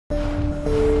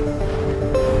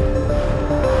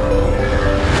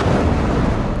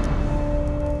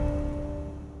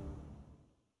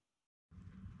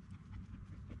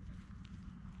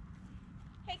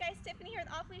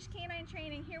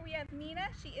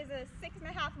is a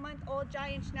 6.5-month-old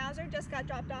Giant Schnauzer, just got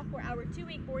dropped off for our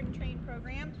 2-week board and train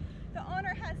program. The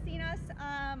owner has seen us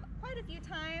quite a few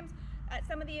times at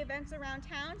some of the events around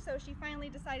town, so she finally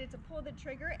decided to pull the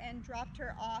trigger and dropped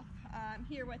her off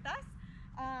here with us.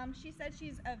 She said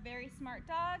she's a very smart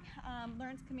dog,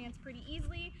 learns commands pretty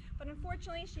easily, but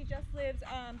unfortunately she just lives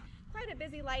quite a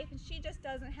busy life and she just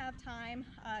doesn't have time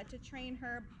to train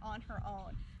her on her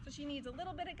own. So she needs a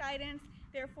little bit of guidance,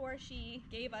 therefore she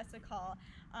gave us a call.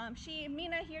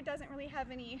 Mina here doesn't really have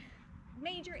any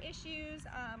major issues,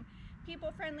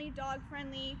 people-friendly,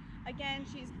 dog-friendly. Again,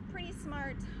 she's pretty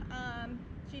smart.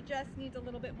 She just needs a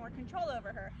little bit more control over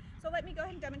her. So let me go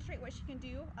ahead and demonstrate what she can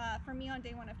do for me on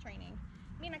day 1 of training.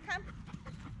 Mina, come.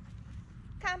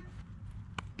 Come.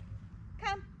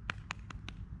 Come.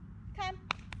 Come.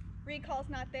 Recall's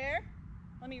not there.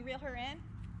 Let me reel her in.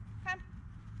 Come.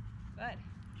 Good.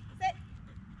 Sit.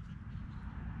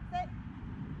 Sit.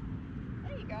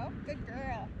 There you go. Good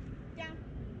girl. Down.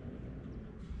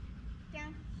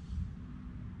 Down.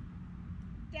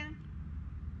 Down.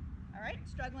 All right,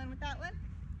 struggling with that one.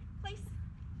 Place.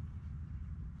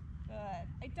 Good.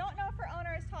 I don't know if her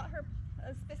owner has taught her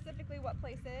specifically what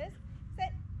place is.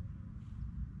 Sit.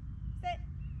 Sit.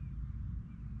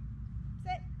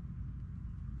 Sit.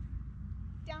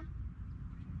 Down.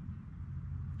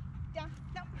 Down.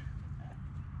 No.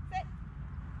 Sit.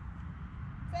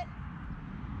 Sit.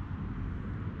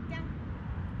 Down.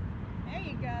 There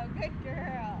you go. Good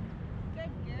girl.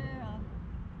 Good girl.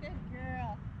 Good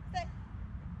girl. Sit.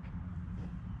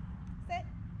 Sit.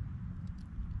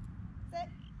 Sit.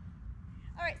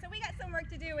 All right, so we got some work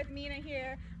to do with Mina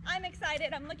here. I'm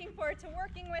excited. I'm looking forward to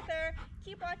working with her.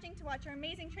 Keep watching to watch our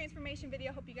amazing transformation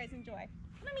video. Hope you guys enjoy.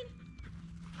 Come on, Mina.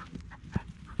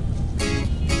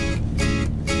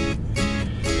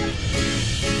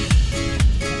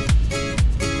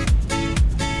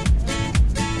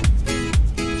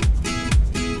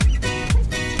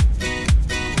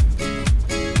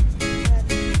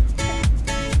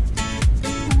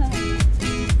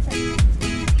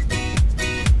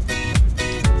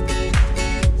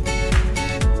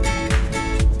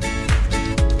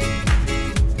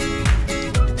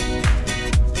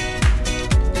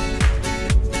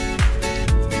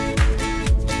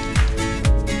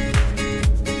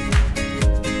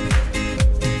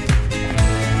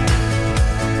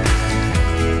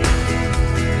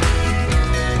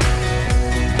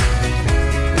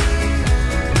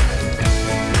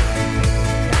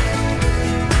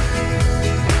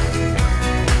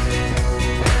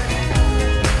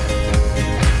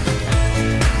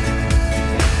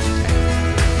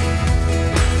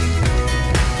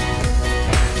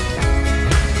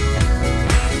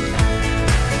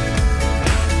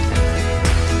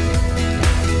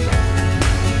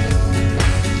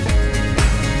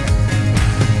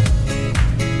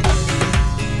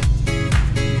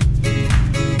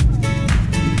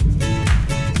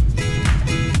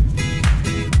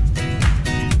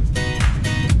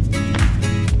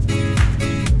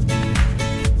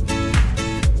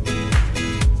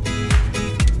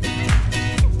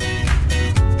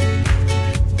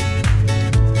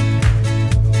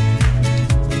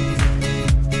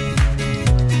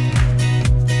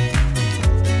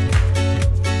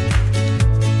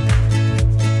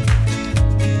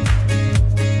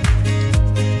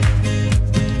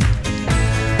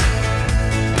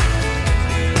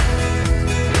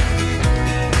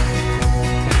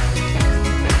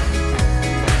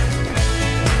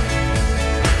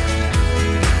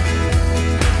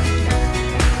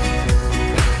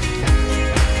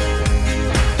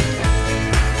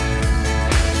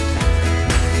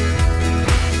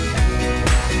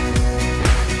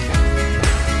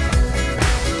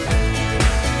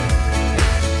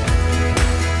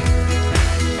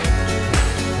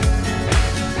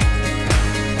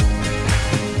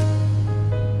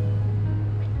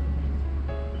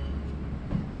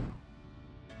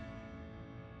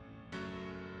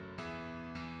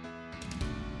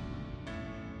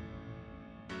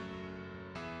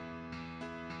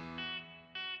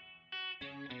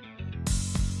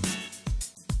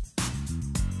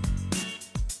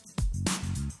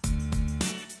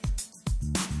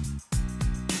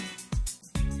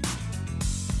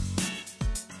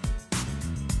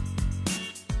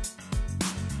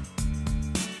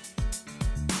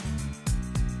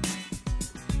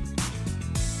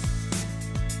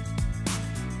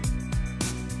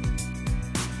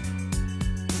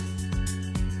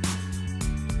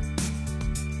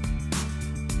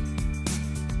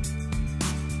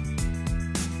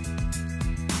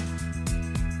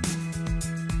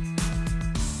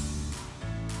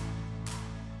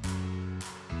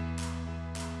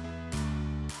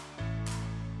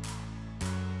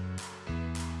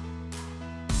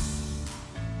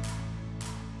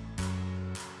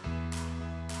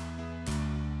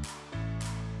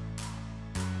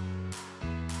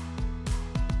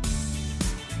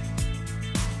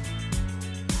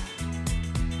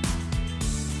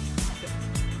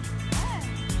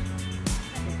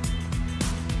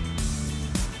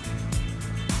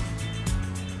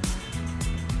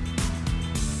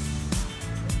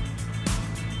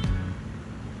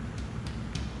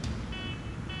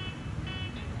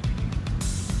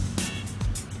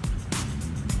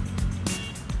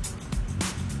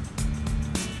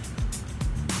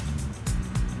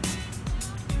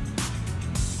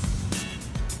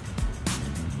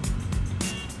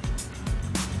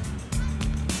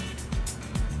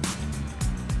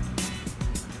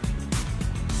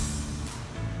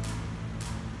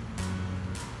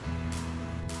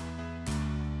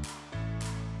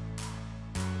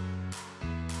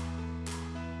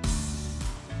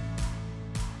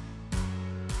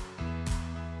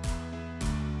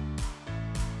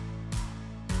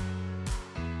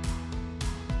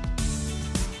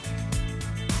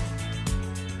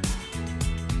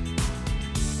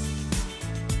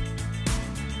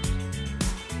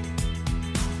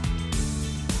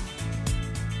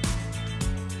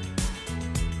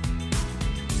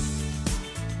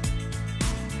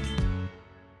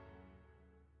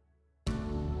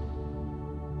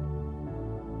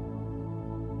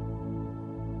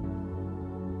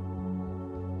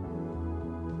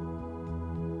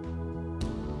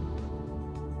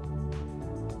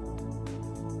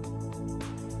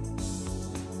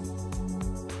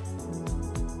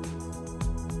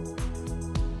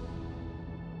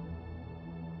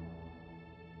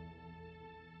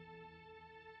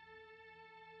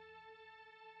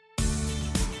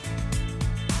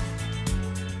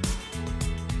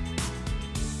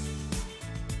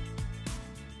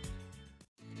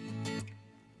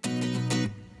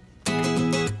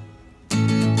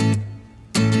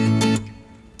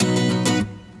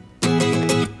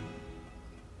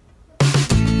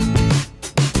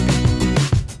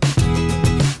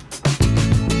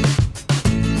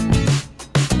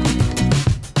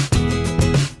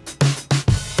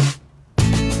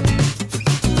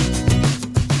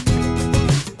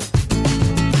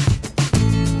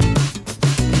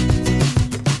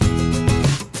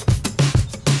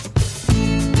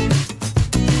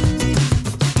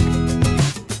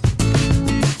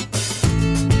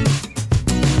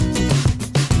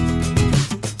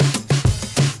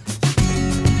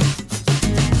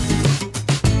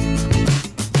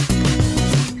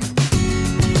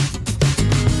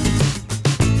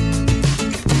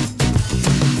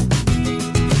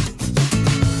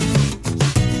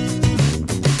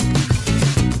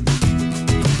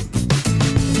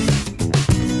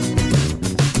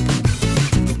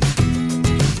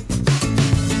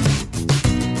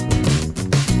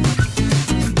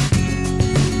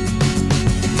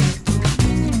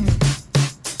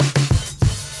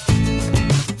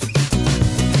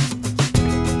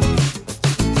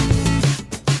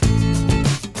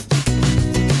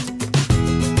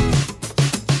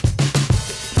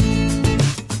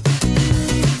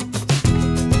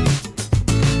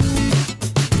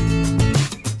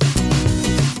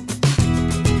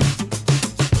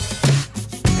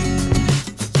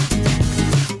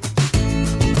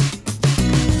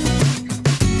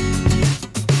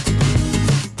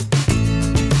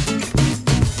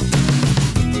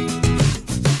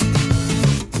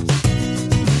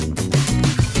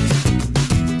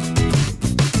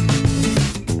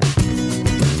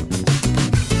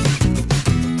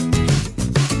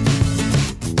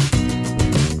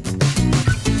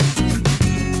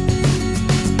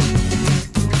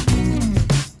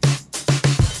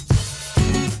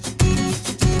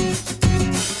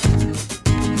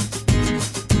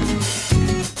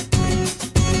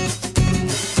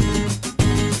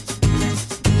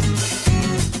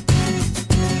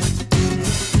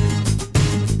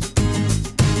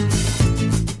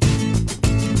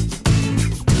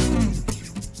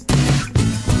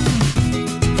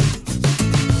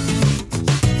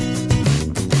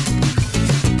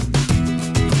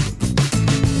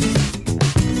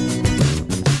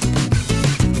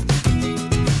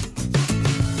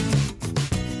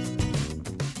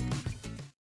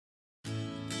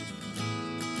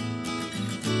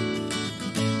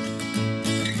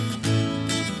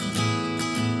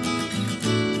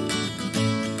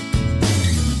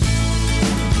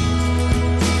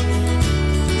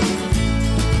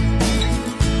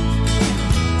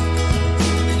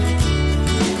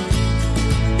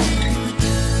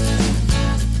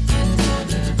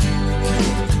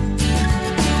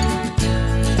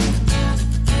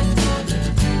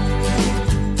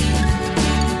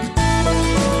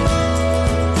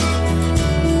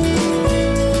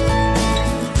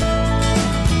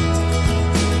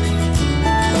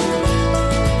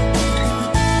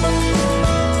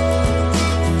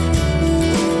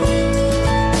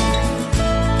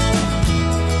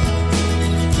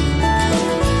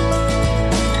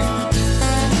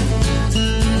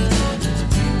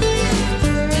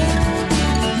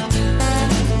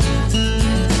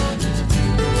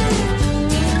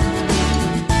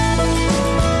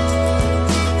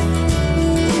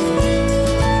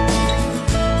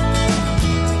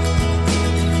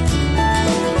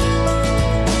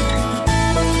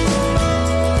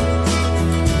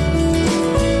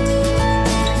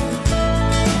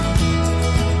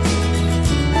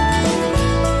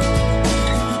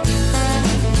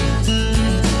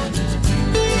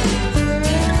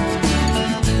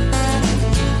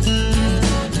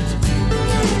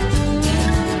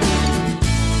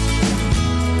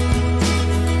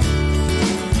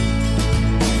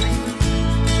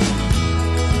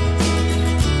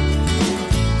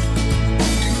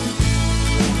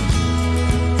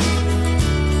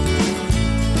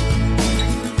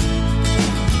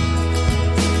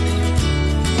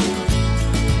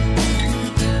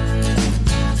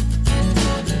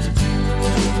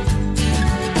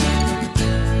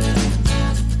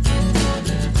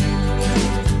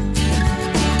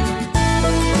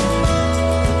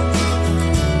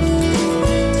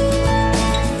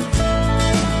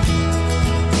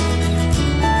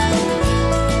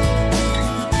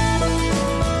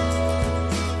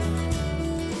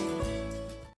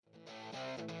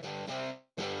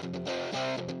 Bye.